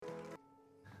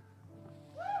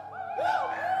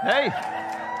Hey,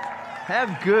 how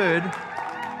good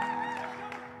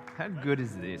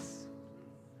is this?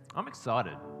 I'm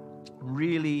excited.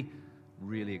 Really,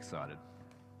 really excited.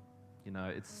 You know,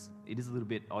 it is a little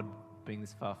bit odd being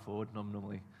this far forward, and I'm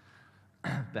normally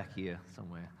back here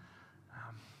somewhere.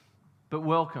 But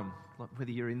welcome,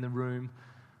 whether you're in the room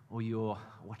or you're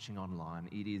watching online.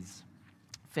 It is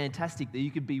fantastic that you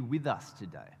could be with us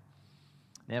today.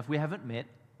 Now, if we haven't met,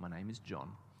 my name is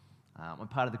John. I'm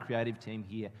part of the creative team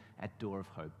here at Door of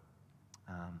Hope.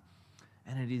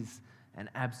 And it is an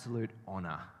absolute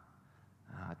honour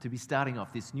to be starting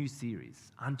off this new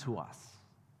series, Unto Us.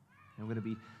 And we're going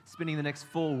to be spending the next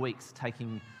 4 weeks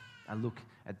taking a look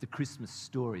at the Christmas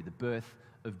story, the birth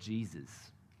of Jesus.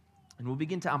 And we'll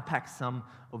begin to unpack some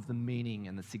of the meaning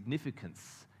and the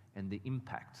significance and the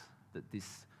impact that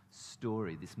this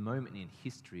story, this moment in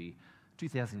history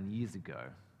 2,000 years ago,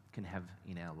 can have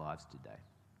in our lives today.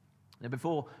 Now,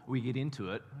 before we get into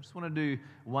it, I just want to do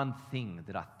one thing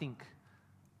that I think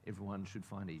everyone should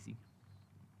find easy.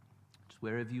 Just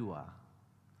wherever you are,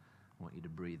 I want you to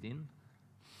breathe in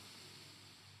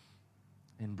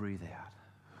and breathe out.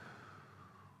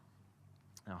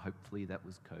 Now, hopefully that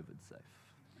was COVID safe.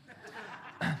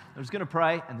 I'm just going to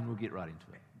pray and then we'll get right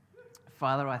into it.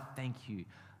 Father, I thank you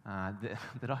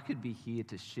that I could be here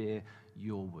to share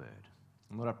your word.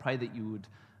 And Lord, I pray that you would,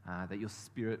 that your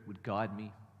Spirit would guide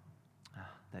me,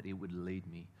 that it would lead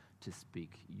me to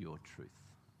speak your truth.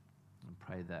 And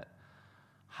pray that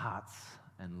hearts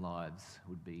and lives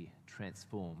would be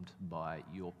transformed by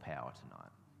your power tonight.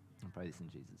 I pray this in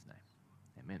Jesus' name.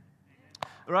 Amen.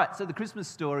 All right, so the Christmas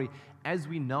story, as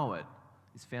we know it,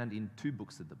 is found in 2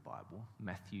 books of the Bible,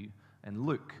 Matthew and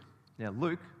Luke. Now,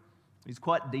 Luke is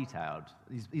quite detailed.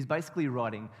 He's basically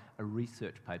writing a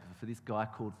research paper for this guy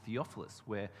called Theophilus,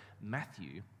 where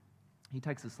Matthew, he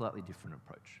takes a slightly different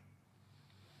approach.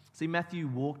 See, Matthew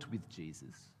walked with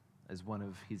Jesus as one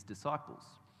of his disciples,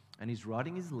 and he's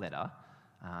writing his letter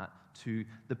to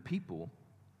the people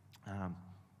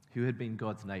who had been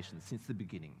God's nation since the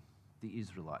beginning, the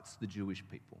Israelites, the Jewish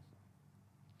people.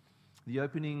 The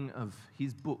opening of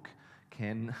his book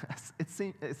it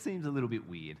seems a little bit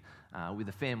weird with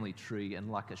a family tree and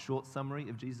like a short summary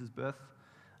of Jesus' birth,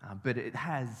 but it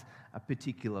has a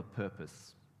particular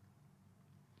purpose.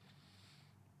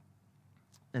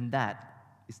 And that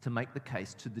is to make the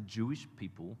case to the Jewish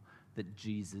people that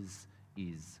Jesus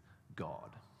is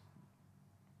God.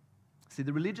 See,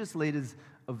 the religious leaders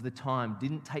of the time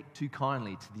didn't take too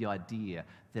kindly to the idea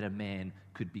that a man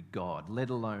could be God, let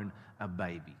alone a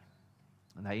baby.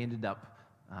 And they ended up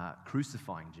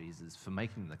crucifying Jesus for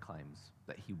making the claims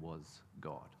that he was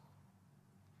God.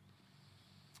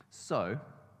 So,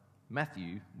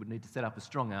 Matthew would need to set up a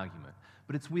strong argument,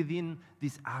 but it's within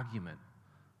this argument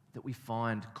that we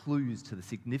find clues to the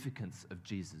significance of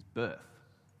Jesus' birth.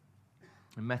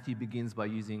 And Matthew begins by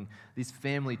using this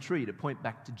family tree to point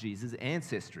back to Jesus'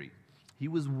 ancestry. He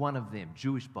was one of them,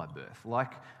 Jewish by birth,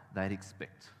 like they'd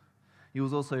expect. He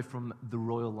was also from the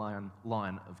royal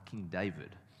line of King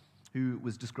David, who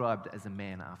was described as a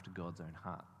man after God's own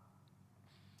heart.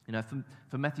 You know,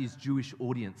 for Matthew's Jewish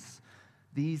audience,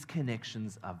 these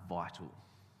connections are vital.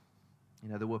 You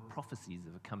know, there were prophecies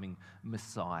of a coming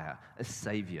Messiah, a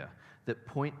Savior, that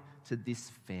point to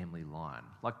this family line,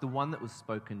 like the one that was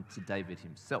spoken to David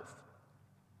himself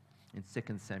in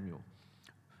 2 Samuel.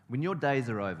 When your days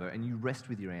are over and you rest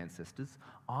with your ancestors,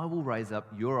 I will raise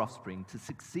up your offspring to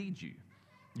succeed you,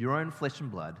 your own flesh and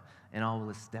blood, and I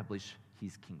will establish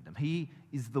his kingdom. He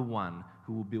is the one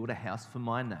who will build a house for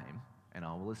my name, and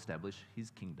I will establish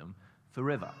his kingdom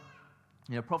forever.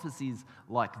 You know, prophecies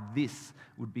like this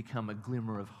would become a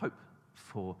glimmer of hope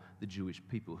for the Jewish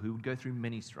people who would go through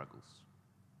many struggles.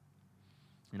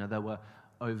 You know, they were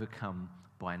overcome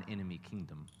by an enemy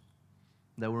kingdom.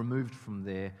 They were removed from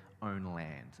their own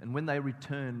land. And when they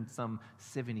returned some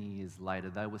 70 years later,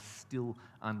 they were still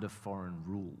under foreign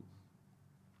rule.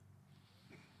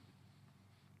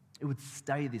 It would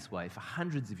stay this way for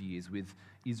hundreds of years, with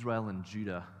Israel and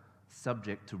Judah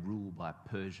subject to rule by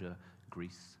Persia,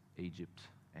 Greece, Egypt,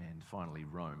 and finally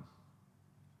Rome.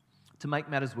 To make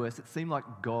matters worse, it seemed like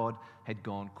God had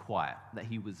gone quiet, that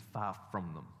he was far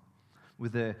from them.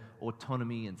 With their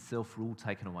autonomy and self-rule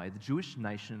taken away, the Jewish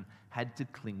nation had to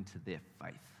cling to their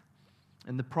faith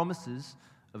and the promises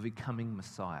of a coming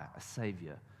Messiah, a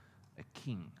Savior, a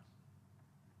King.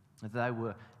 They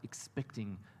were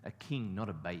expecting a king, not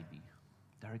a baby.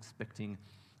 They were expecting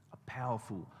a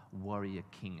powerful warrior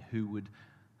king who would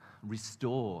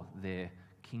restore their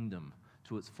kingdom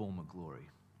to its former glory.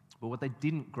 But what they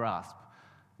didn't grasp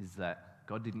is that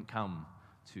God didn't come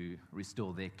to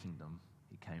restore their kingdom.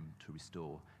 He came to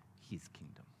restore his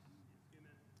kingdom.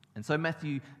 And so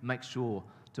Matthew makes sure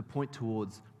to point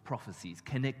towards prophecies,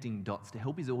 connecting dots to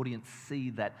help his audience see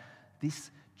that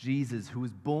this Jesus who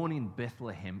was born in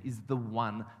Bethlehem is the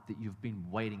one that you've been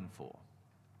waiting for.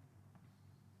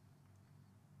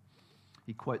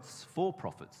 He quotes 4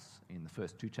 prophets in the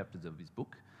first 2 chapters of his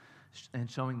book and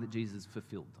showing that Jesus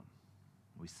fulfilled them.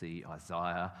 We see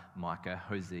Isaiah, Micah,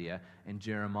 Hosea, and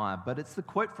Jeremiah, but it's the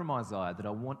quote from Isaiah that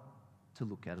I want to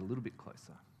look at a little bit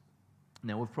closer.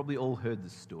 Now, we've probably all heard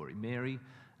this story. Mary,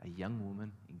 a young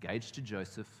woman engaged to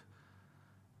Joseph,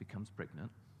 becomes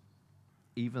pregnant,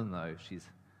 even though she's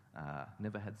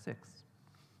never had sex.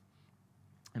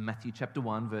 And Matthew chapter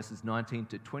 1, verses 19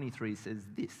 to 23 says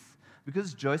this: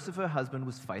 "Because Joseph, her husband,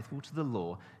 was faithful to the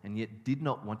law and yet did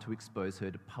not want to expose her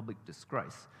to public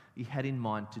disgrace, he had in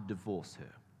mind to divorce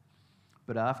her.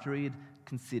 But after he had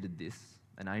considered this,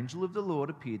 an angel of the Lord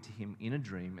appeared to him in a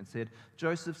dream and said,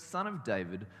 'Joseph, son of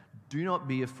David, do not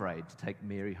be afraid to take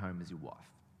Mary home as your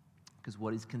wife, because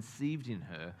what is conceived in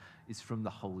her is from the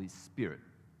Holy Spirit.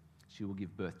 She will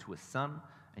give birth to a son,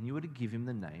 and you are to give him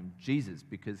the name Jesus,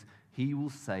 because he will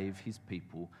save his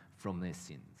people from their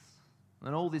sins.'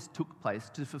 And all this took place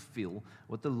to fulfill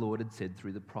what the Lord had said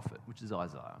through the prophet, which is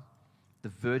Isaiah. 'The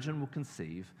virgin will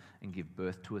conceive and give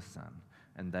birth to a son,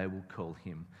 and they will call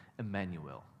him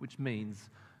Emmanuel,' which means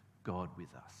God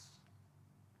with us.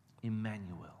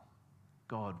 Emmanuel,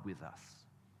 God with us.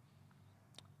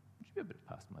 Would you be able to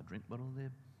pass my drink bottle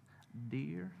there,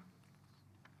 dear?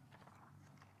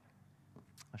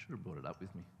 I should have brought it up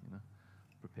with me,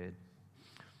 prepared.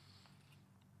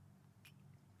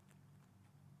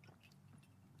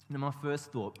 Now, my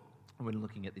first thought when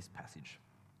looking at this passage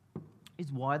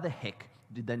is, why the heck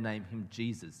did they name him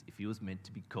Jesus if he was meant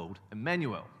to be called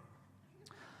Emmanuel?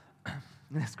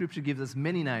 Now, Scripture gives us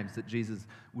many names that Jesus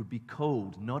would be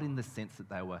called, not in the sense that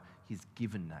they were his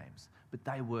given names, but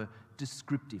they were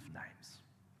descriptive names.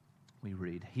 We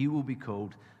read, "He will be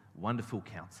called Wonderful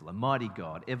Counselor, Mighty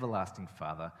God, Everlasting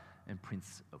Father, and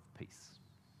Prince of Peace."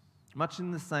 Much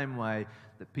in the same way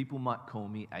that people might call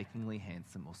me achingly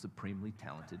handsome or supremely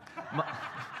talented,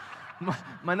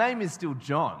 my name is still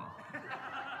John,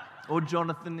 or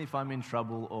Jonathan if I'm in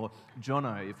trouble, or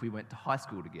Jono if we went to high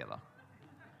school together.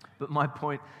 But my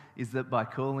point is that by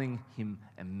calling him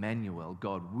Emmanuel,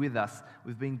 God with us,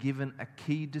 we've been given a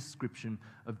key description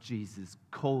of Jesus'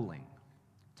 calling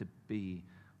to be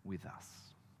with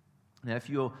us. Now, if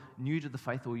you're new to the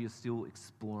faith or you're still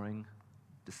exploring,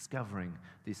 discovering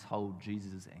this whole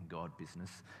Jesus and God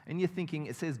business, and you're thinking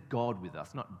it says God with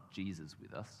us, not Jesus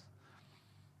with us,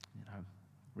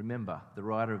 remember the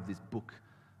writer of this book,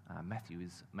 Matthew,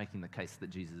 is making the case that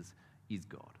Jesus is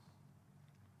God.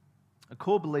 A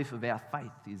core belief of our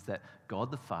faith is that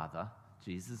God the Father,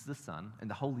 Jesus the Son, and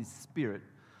the Holy Spirit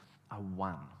are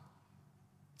one.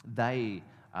 They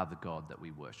are the God that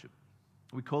we worship.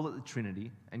 We call it the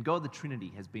Trinity, and God the Trinity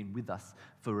has been with us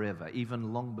forever,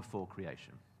 even long before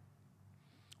creation.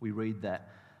 We read that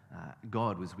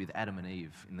God was with Adam and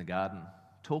Eve in the garden,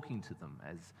 talking to them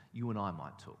as you and I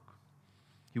might talk.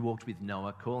 He walked with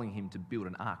Noah, calling him to build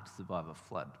an ark to survive a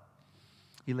flood.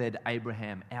 He led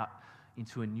Abraham out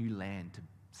into a new land to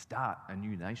start a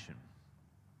new nation.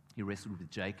 He wrestled with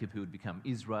Jacob, who would become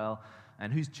Israel,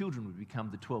 and whose children would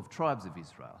become the 12 tribes of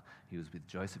Israel. He was with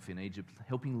Joseph in Egypt,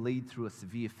 helping lead through a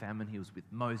severe famine. He was with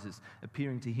Moses,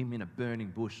 appearing to him in a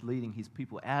burning bush, leading his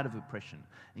people out of oppression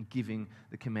and giving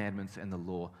the commandments and the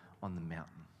law on the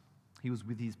mountain. He was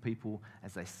with his people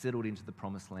as they settled into the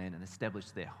promised land and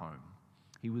established their home.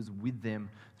 He was with them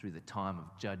through the time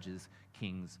of judges,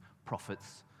 kings,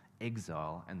 prophets,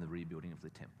 exile, and the rebuilding of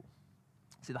the temple.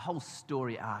 See, the whole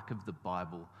story arc of the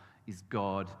Bible is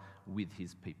God with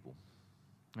his people.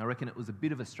 I reckon it was a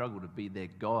bit of a struggle to be their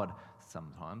God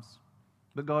sometimes,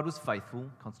 but God was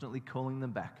faithful, constantly calling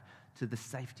them back to the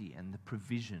safety and the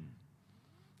provision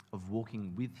of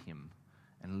walking with him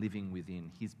and living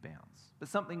within his bounds. But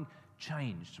something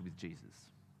changed with Jesus.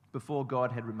 Before,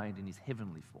 God had remained in his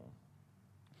heavenly form.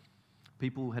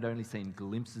 People had only seen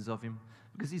glimpses of him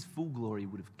because his full glory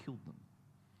would have killed them.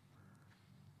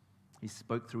 He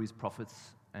spoke through his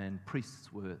prophets, and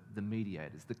priests were the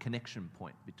mediators, the connection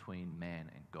point between man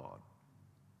and God.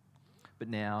 But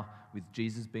now, with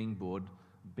Jesus being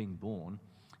born,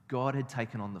 God had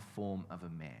taken on the form of a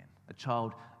man, a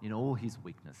child in all his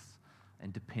weakness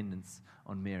and dependence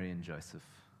on Mary and Joseph.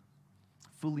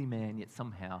 Fully man, yet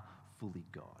somehow fully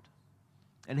God.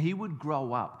 And he would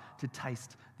grow up to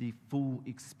taste the full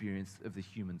experience of the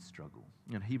human struggle.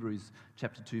 And Hebrews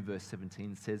chapter 2, verse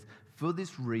 17 says, "For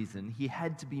this reason he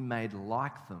had to be made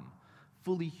like them,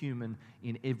 fully human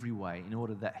in every way, in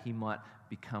order that he might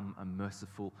become a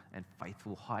merciful and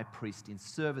faithful high priest in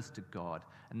service to God,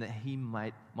 and that he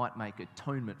might make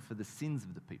atonement for the sins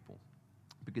of the people.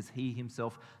 Because he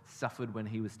himself suffered when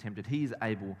he was tempted, he is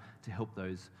able to help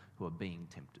those who are being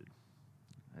tempted.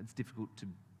 It's difficult to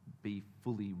be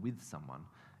fully with someone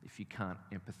if you can't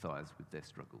empathize with their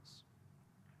struggles.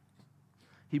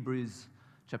 Hebrews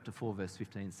chapter 4 verse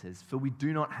 15 says, "For we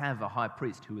do not have a high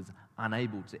priest who is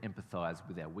unable to empathize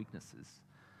with our weaknesses,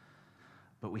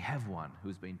 but we have one who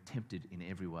has been tempted in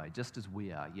every way, just as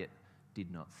we are, yet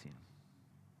did not sin."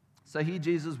 So here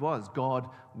Jesus was, God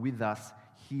with us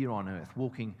here on earth,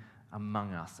 walking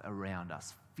among us, around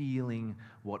us, feeling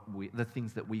the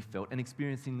things that we felt and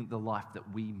experiencing the life that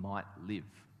we might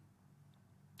live.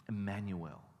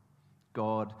 Emmanuel,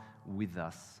 God with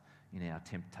us in our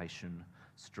temptation,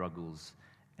 struggles,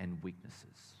 and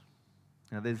weaknesses.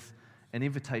 Now there's an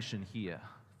invitation here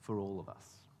for all of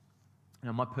us.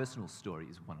 Now my personal story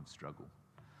is one of struggle.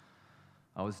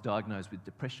 I was diagnosed with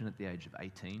depression at the age of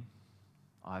 18.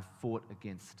 I've fought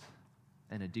against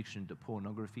an addiction to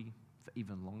pornography for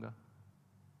even longer.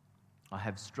 I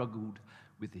have struggled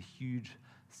with a huge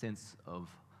sense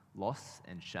of loss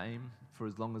and shame for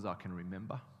as long as I can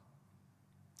remember.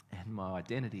 And my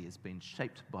identity has been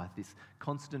shaped by this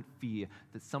constant fear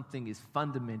that something is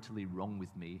fundamentally wrong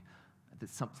with me, that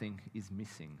something is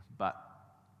missing. But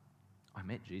I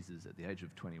met Jesus at the age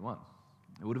of 21.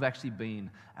 It would have actually been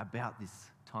about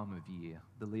this time of year,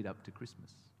 the lead up to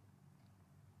Christmas.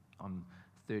 I'm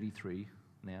 33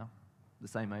 now, the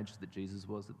same age that Jesus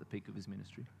was at the peak of his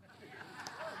ministry.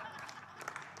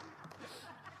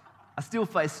 I still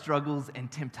face struggles and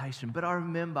temptation, but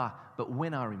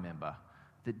when I remember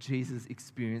that Jesus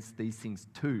experienced these things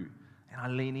too, and I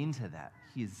lean into that,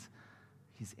 his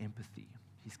empathy,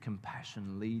 his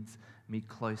compassion leads me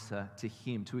closer to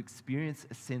him, to experience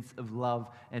a sense of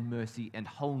love and mercy and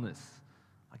wholeness.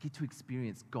 I get to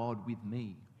experience God with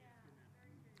me.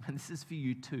 And this is for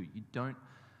you too. You don't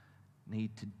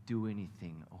need to do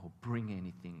anything or bring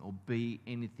anything or be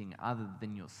anything other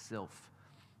than yourself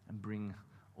and bring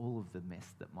all of the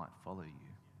mess that might follow you.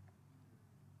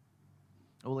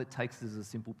 All it takes is a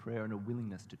simple prayer and a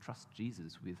willingness to trust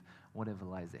Jesus with whatever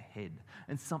lies ahead.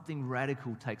 And something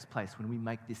radical takes place when we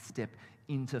make this step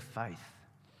into faith.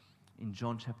 In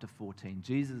John chapter 14,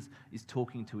 Jesus is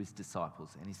talking to his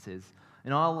disciples and he says,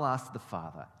 "And I will ask the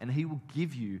Father, and he will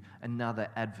give you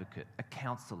another advocate, a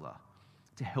counselor,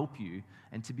 to help you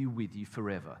and to be with you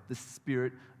forever, the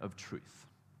Spirit of truth."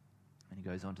 And he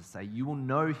goes on to say, "You will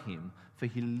know him, for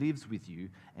he lives with you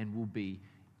and will be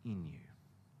in you."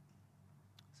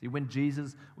 See, when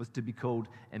Jesus was to be called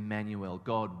Emmanuel,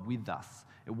 God with us,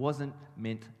 it wasn't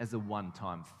meant as a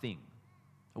one-time thing.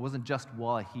 It wasn't just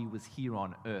while he was here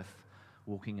on earth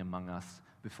walking among us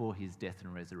before his death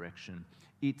and resurrection.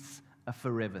 It's a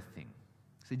forever thing.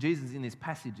 See, Jesus in this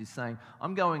passage is saying,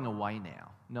 "I'm going away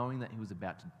now," knowing that he was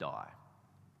about to die.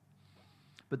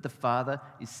 But the Father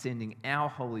is sending our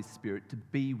Holy Spirit to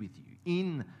be with you,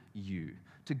 in you,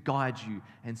 to guide you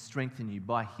and strengthen you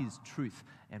by his truth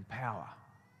and power.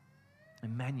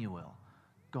 Emmanuel,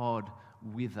 God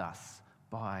with us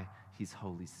by his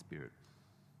Holy Spirit.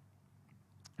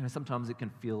 You know, sometimes it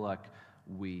can feel like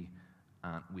we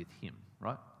aren't with him,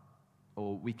 right?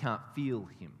 Or we can't feel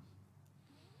him.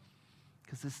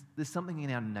 Because there's something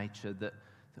in our nature that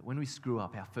when we screw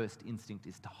up, our first instinct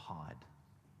is to hide.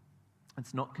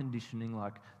 It's not conditioning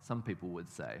like some people would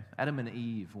say. Adam and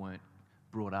Eve weren't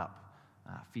brought up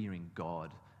fearing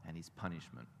God and his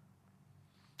punishment.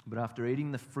 But after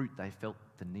eating the fruit, they felt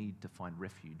the need to find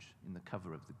refuge in the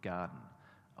cover of the garden,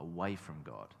 away from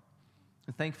God.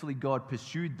 And thankfully, God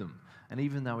pursued them. And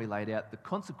even though he laid out the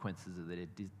consequences of their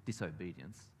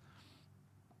disobedience,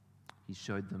 he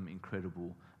showed them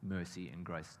incredible mercy and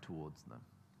grace towards them.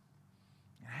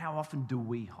 How often do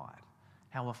we hide?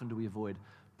 How often do we avoid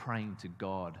praying to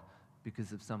God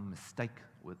because of some mistake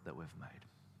that we've made,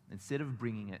 instead of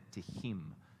bringing it to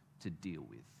him to deal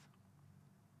with?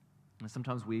 And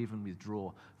sometimes we even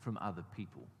withdraw from other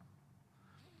people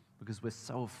because we're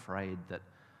so afraid that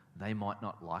they might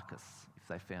not like us if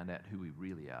they found out who we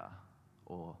really are,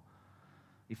 or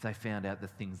if they found out the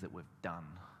things that we've done,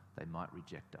 they might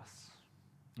reject us.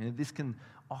 And this can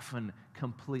often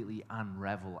completely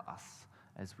unravel us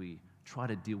as we try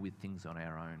to deal with things on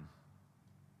our own.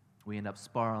 We end up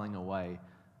spiraling away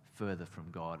further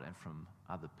from God and from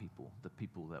other people, the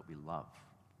people that we love.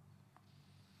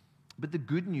 But the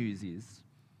good news is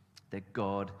that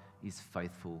God is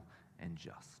faithful and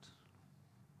just.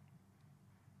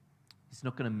 He's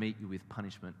not going to meet you with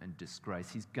punishment and disgrace.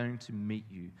 He's going to meet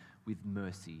you with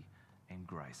mercy and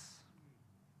grace.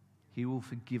 He will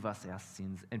forgive us our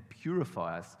sins and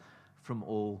purify us from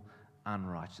all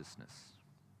unrighteousness.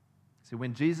 So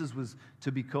when Jesus was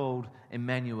to be called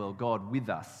Emmanuel, God with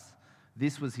us,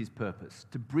 this was his purpose,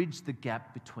 to bridge the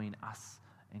gap between us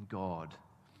and God,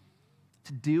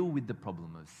 to deal with the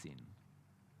problem of sin,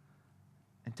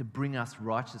 and to bring us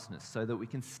righteousness so that we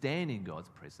can stand in God's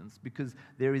presence, because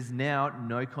there is now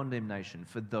no condemnation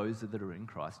for those that are in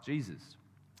Christ Jesus.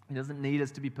 He doesn't need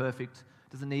us to be perfect,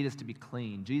 doesn't need us to be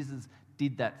clean. Jesus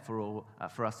did that for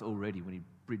us already when he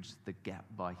bridged the gap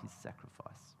by his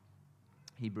sacrifice.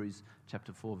 Hebrews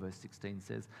chapter 4 verse 16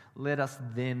 says, "Let us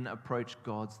then approach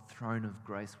God's throne of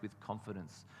grace with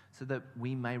confidence, so that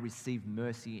we may receive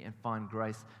mercy and find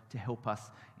grace to help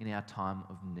us in our time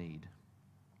of need."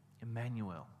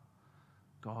 Emmanuel,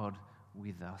 God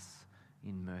with us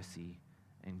in mercy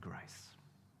and grace.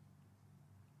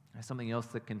 Now, something else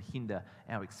that can hinder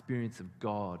our experience of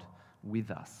God with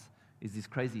us is this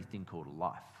crazy thing called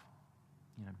life.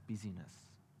 Busyness,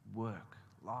 work,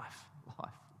 life.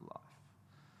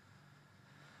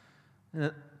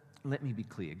 Let me be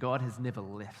clear. God has never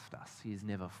left us. He is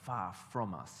never far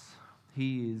from us.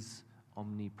 He is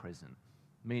omnipresent,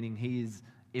 meaning he is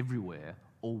everywhere,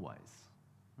 always.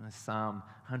 Psalm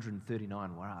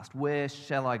 139, we're asked, "Where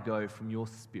shall I go from your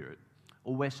spirit?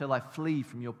 Or where shall I flee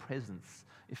from your presence?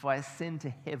 If I ascend to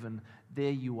heaven,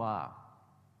 there you are.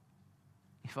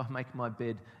 If I make my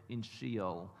bed in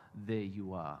Sheol, there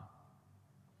you are.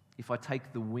 If I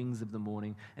take the wings of the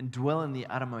morning and dwell in the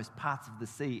uttermost parts of the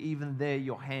sea, even there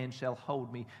your hand shall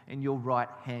hold me, and your right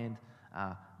hand,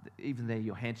 even there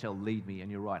your hand shall lead me,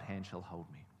 and your right hand shall hold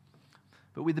me."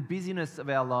 But with the busyness of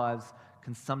our lives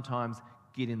can sometimes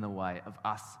get in the way of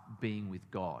us being with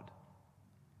God.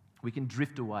 We can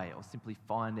drift away or simply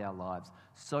find our lives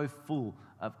so full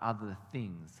of other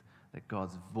things that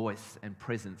God's voice and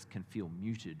presence can feel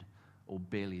muted or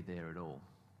barely there at all.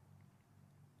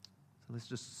 So let's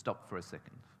just stop for a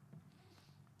second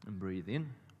and breathe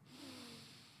in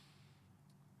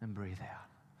and breathe out.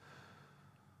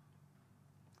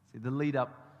 See, the lead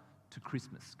up to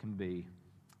Christmas can be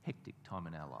a hectic time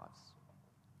in our lives.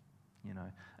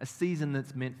 A season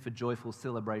that's meant for joyful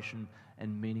celebration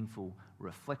and meaningful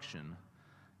reflection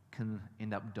can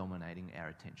end up dominating our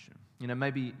attention.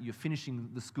 Maybe you're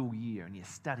finishing the school year and you're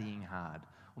studying hard,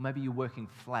 or maybe you're working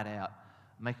flat out,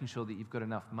 making sure that you've got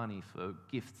enough money for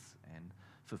gifts and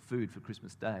for food for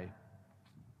Christmas Day.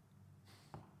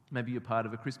 Maybe you're part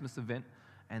of a Christmas event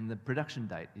and the production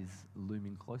date is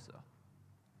looming closer.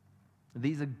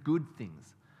 These are good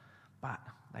things, but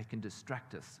they can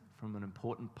distract us from an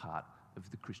important part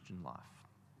of the Christian life.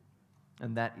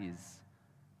 And that is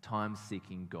time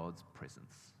seeking God's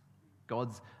presence,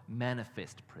 God's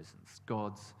manifest presence,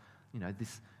 God's,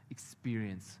 this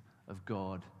experience of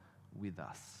God with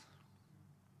us.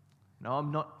 Now,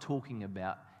 I'm not talking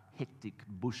about hectic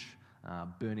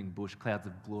burning bush, clouds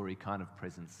of glory kind of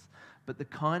presence, but the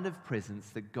kind of presence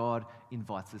that God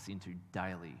invites us into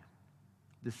daily.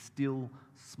 The still,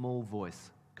 small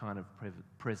voice kind of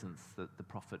presence that the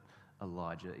prophet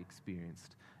Elijah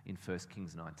experienced in 1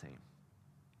 Kings 19.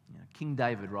 King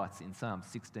David writes in Psalm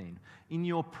 16, "In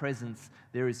your presence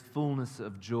there is fullness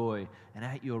of joy, and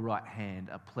at your right hand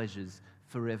are pleasures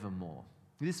forevermore."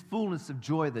 This fullness of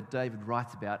joy that David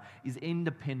writes about is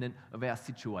independent of our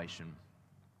situation.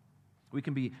 We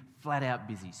can be flat out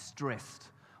busy,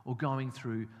 stressed, or going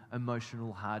through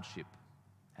emotional hardship.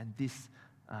 And this,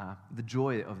 the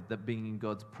joy of that being in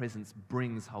God's presence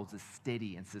brings, holds us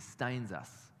steady and sustains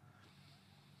us.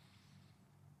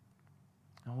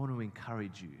 I want to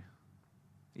encourage you,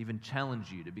 even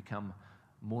challenge you to become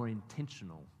more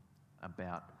intentional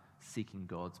about seeking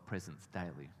God's presence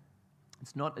daily.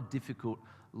 It's not a difficult,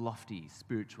 lofty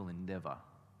spiritual endeavor.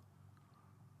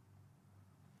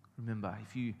 Remember,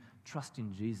 if you trust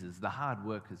in Jesus, the hard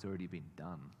work has already been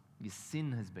done. Your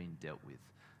sin has been dealt with,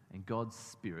 and God's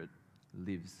Spirit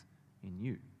lives in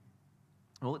you.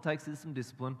 All it takes is some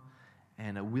discipline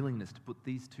and a willingness to put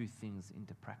these two things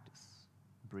into practice.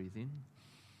 Breathe in,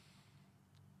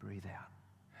 breathe out.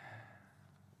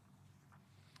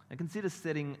 And consider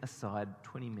setting aside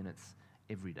 20 minutes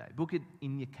every day. Book it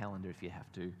in your calendar if you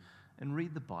have to, and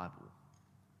read the Bible.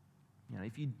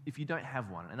 If you don't have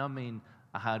one, and I mean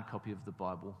a hard copy of the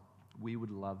Bible, we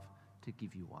would love to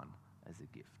give you one as a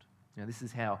gift. This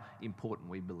is how important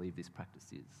we believe this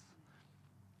practice is.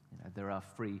 There are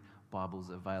free Bibles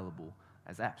available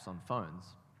as apps on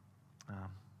phones,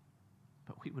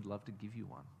 but we would love to give you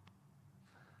one.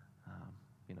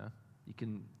 You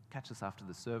can catch us after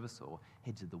the service or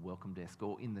head to the welcome desk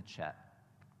or in the chat.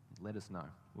 Let us know.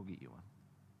 We'll get you one.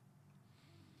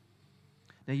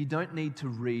 Now, you don't need to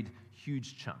read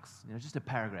huge chunks, just a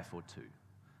paragraph or two.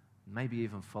 Maybe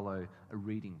even follow a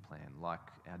reading plan like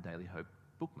our Daily Hope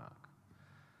bookmark.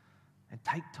 And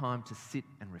take time to sit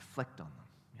and reflect on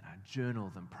them,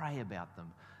 journal them, pray about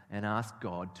them, and ask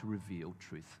God to reveal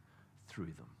truth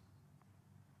through them.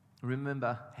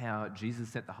 Remember how Jesus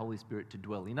sent the Holy Spirit to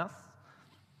dwell in us?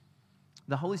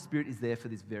 The Holy Spirit is there for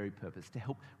this very purpose, to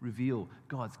help reveal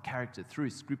God's character through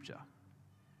Scripture.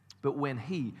 But when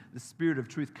He, the Spirit of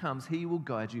truth, comes, He will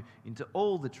guide you into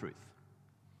all the truth.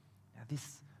 Now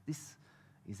this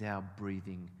is our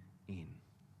breathing in.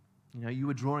 You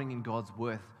are drawing in God's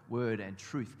word and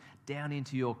truth down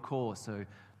into your core, so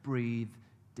breathe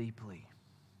deeply.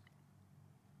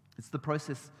 It's the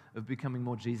process of becoming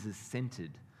more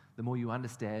Jesus-centered. The more you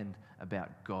understand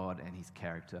about God and His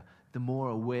character, the more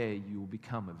aware you will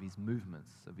become of His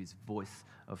movements, of His voice,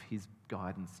 of His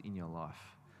guidance in your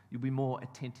life. You'll be more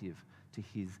attentive to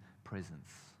His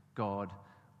presence, God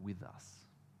with us.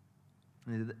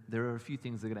 And there are a few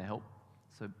things that are going to help.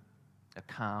 So a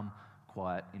calm,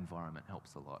 quiet environment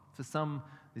helps a lot. For some,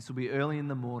 this will be early in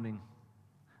the morning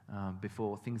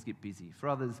before things get busy. For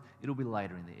others, it'll be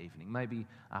later in the evening, maybe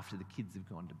after the kids have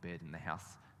gone to bed and the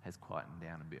house has quietened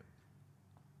down a bit.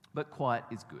 But quiet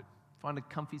is good. Find a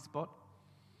comfy spot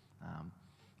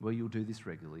where you'll do this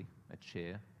regularly, a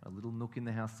chair, a little nook in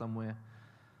the house somewhere,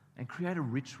 and create a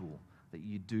ritual that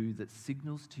you do that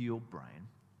signals to your brain,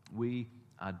 we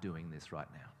are doing this right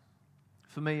now.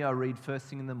 For me, I read first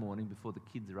thing in the morning before the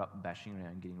kids are up bashing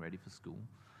around getting ready for school,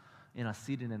 and I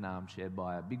sit in an armchair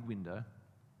by a big window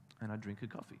and I drink a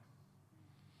coffee.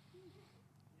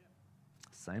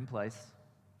 Same place,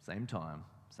 same time,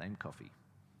 same coffee.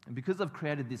 And because I've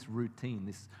created this routine,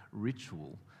 this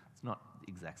ritual, it's not the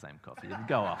exact same coffee, it'll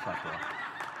go off after a while.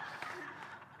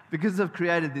 Because I've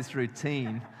created this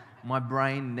routine, my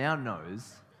brain now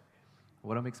knows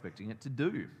what I'm expecting it to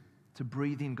do, to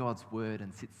breathe in God's word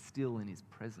and sit still in His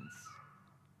presence.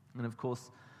 And of course,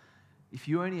 if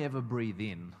you only ever breathe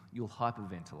in, you'll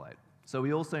hyperventilate. So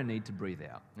we also need to breathe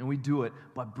out. And we do it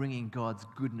by bringing God's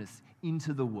goodness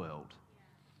into the world,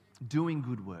 doing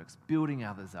good works, building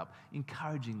others up,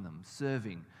 encouraging them,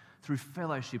 serving through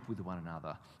fellowship with one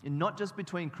another. And not just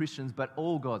between Christians, but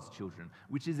all God's children,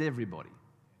 which is everybody.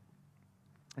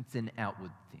 It's an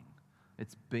outward thing.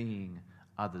 It's being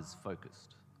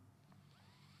others-focused.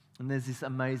 And there's this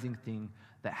amazing thing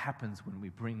that happens when we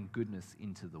bring goodness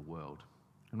into the world.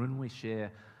 And when we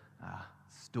share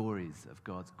stories of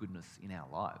God's goodness in our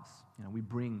lives, we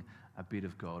bring a bit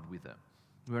of God with it.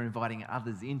 We're inviting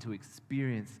others in to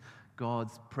experience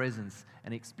God's presence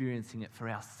and experiencing it for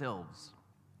ourselves.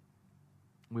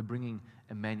 We're bringing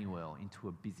Emmanuel into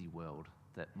a busy world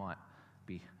that might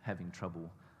be having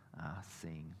trouble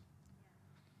seeing.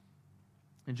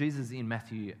 And Jesus in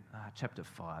Matthew chapter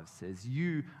 5 says,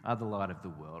 "You are the light of the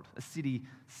world. A city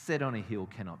set on a hill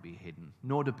cannot be hidden,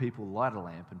 nor do people light a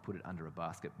lamp and put it under a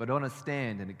basket, but on a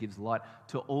stand, and it gives light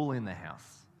to all in the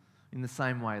house. In the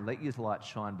same way, let your light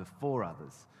shine before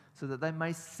others, so that they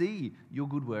may see your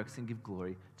good works and give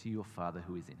glory to your Father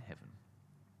who is in heaven.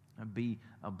 And be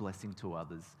a blessing to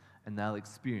others, and they'll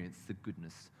experience the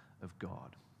goodness of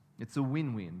God." It's a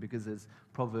win-win, because as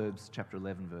Proverbs chapter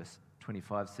 11 verse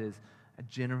 25 says, "A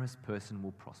generous person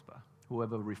will prosper.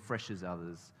 Whoever refreshes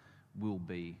others will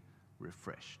be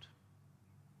refreshed."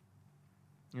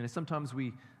 Sometimes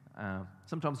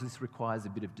this requires a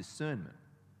bit of discernment.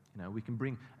 We can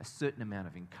bring a certain amount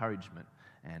of encouragement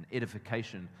and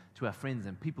edification to our friends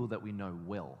and people that we know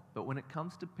well. But when it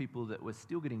comes to people that we're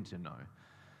still getting to know,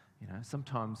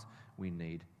 sometimes we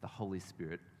need the Holy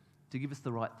Spirit to give us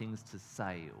the right things to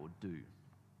say or do.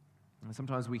 And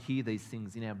sometimes we hear these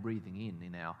things in our breathing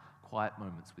in our quiet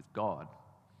moments with God,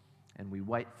 and we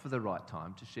wait for the right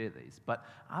time to share these. But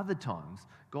other times,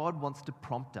 God wants to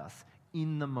prompt us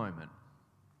in the moment,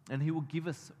 and He will give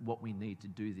us what we need to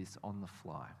do this on the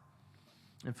fly.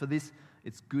 And for this,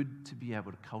 it's good to be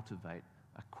able to cultivate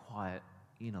a quiet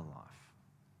inner life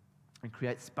and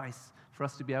create space for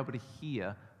us to be able to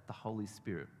hear the Holy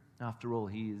Spirit. After all,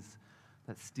 He is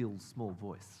that still small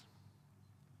voice.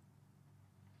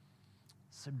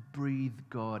 So breathe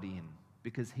God in,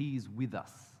 because He is with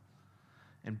us,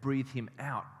 and breathe Him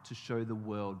out to show the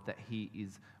world that He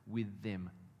is with them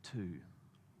too,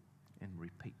 and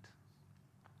repeat.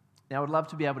 Now, I'd love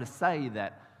to be able to say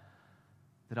that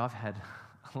I've had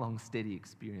a long, steady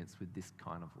experience with this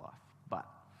kind of life, but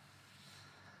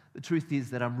the truth is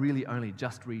that I'm really only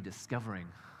just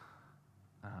rediscovering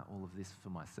all of this for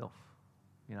myself.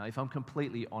 If I'm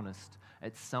completely honest,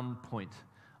 at some point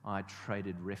I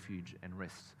traded refuge and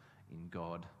rest in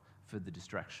God for the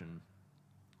distraction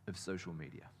of social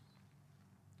media.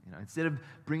 Instead of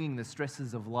bringing the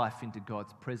stresses of life into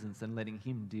God's presence and letting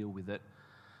Him deal with it,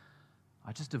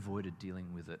 I just avoided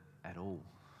dealing with it at all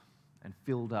and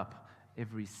filled up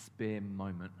every spare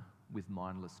moment with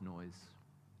mindless noise,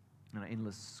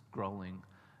 endless scrolling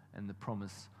and the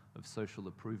promise of social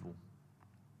approval.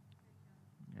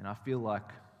 And I feel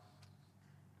like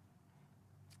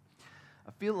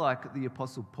the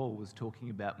Apostle Paul was talking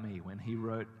about me when he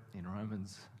wrote in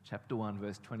Romans chapter 1,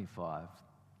 verse 25,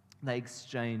 they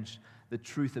exchanged the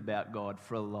truth about God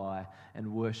for a lie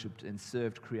and worshipped and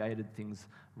served created things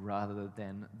rather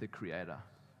than the Creator.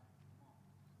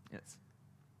 It's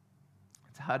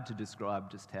hard to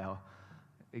describe just how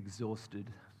exhausted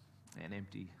and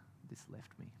empty this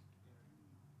left me.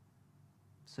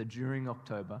 So during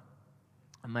October,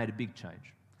 I made a big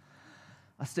change.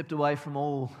 I stepped away from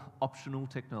all optional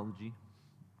technology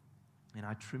and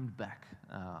I trimmed back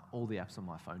all the apps on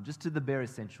my phone just to the bare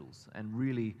essentials and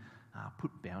really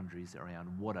put boundaries around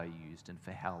what I used and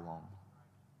for how long.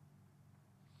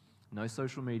 No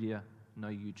social media, no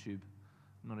YouTube,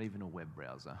 not even a web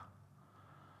browser.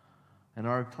 And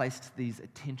I replaced these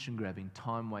attention-grabbing,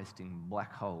 time-wasting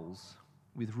black holes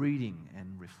with reading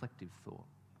and reflective thought.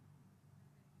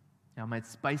 I made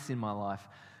space in my life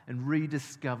and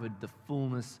rediscovered the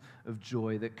fullness of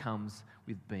joy that comes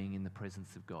with being in the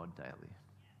presence of God daily.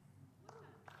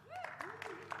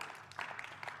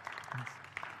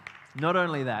 Not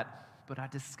only that, but I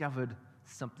discovered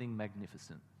something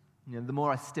magnificent. The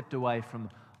more I stepped away from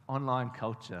online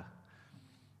culture,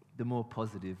 the more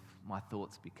positive my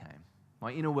thoughts became.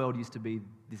 My inner world used to be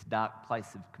this dark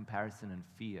place of comparison and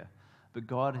fear, but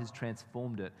God has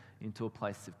transformed it into a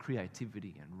place of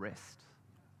creativity and rest.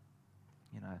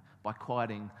 By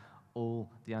quieting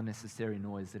all the unnecessary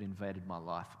noise that invaded my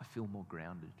life, I feel more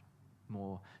grounded,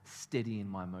 more steady in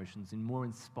my emotions, and more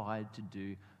inspired to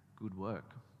do good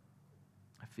work.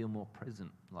 I feel more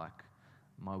present, like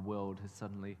my world has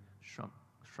suddenly shrunk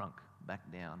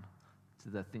back down to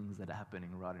the things that are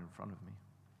happening right in front of me.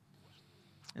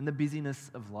 And the busyness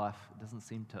of life doesn't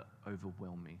seem to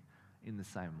overwhelm me in the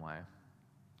same way.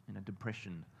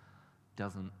 Depression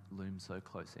doesn't loom so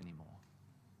close anymore.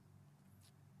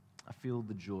 I feel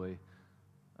the joy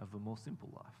of a more simple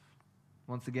life.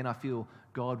 Once again, I feel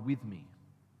God with me.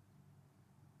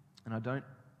 And I don't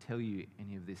tell you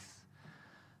any of this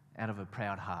out of a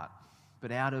proud heart,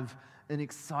 but out of an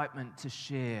excitement to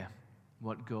share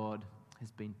what God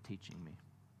has been teaching me.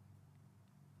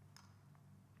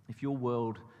 If your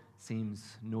world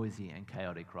seems noisy and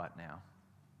chaotic right now,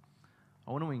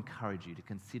 I want to encourage you to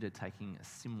consider taking a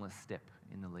similar step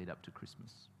in the lead up to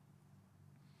Christmas.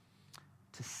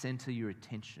 To center your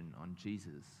attention on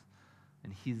Jesus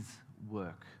and His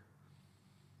work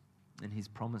and His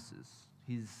promises,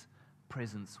 His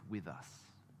presence with us.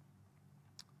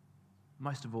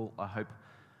 Most of all, I hope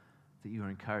that you are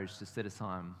encouraged to set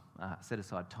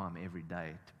aside time every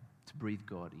day to breathe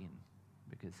God in,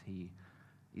 because He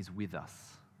is with us,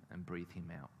 and breathe Him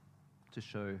out to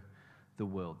show the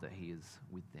world that He is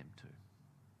with them too.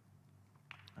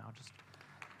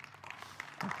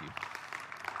 Thank you.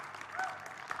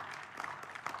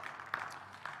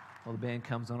 While the band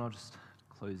comes on, I'll just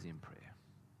close in prayer.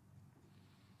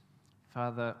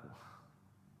 Father,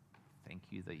 thank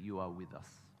you that you are with us,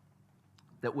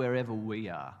 that wherever we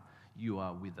are, you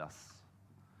are with us.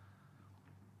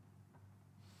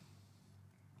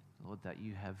 Lord, that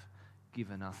you have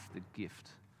given us the gift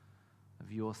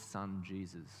of your Son,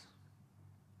 Jesus,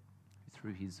 who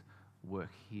through his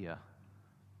work here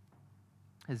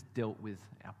has dealt with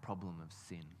our problem of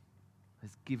sin,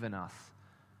 has given us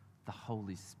the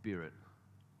Holy Spirit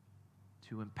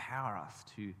to empower us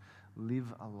to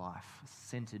live a life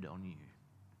centered on you.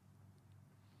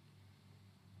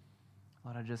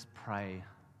 Lord, I just pray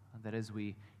that as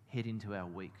we head into our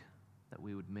week, that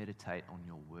we would meditate on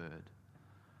your word.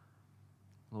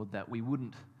 Lord, that we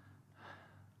wouldn't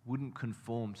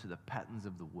conform to the patterns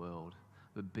of the world,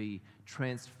 but be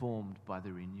transformed by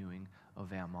the renewing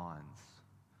of our minds.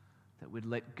 That we'd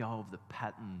let go of the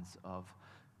patterns of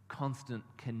constant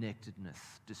connectedness,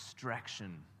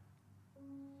 distraction,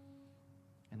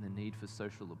 and the need for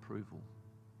social approval.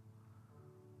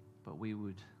 But we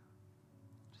would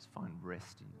just find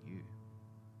rest in you.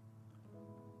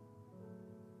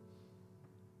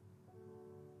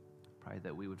 Pray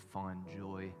that we would find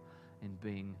joy in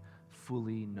being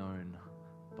fully known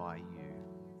by you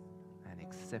and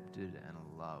accepted and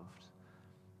loved.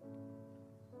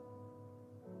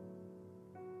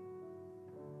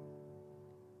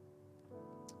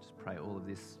 Just pray all of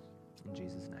this in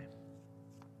Jesus' name.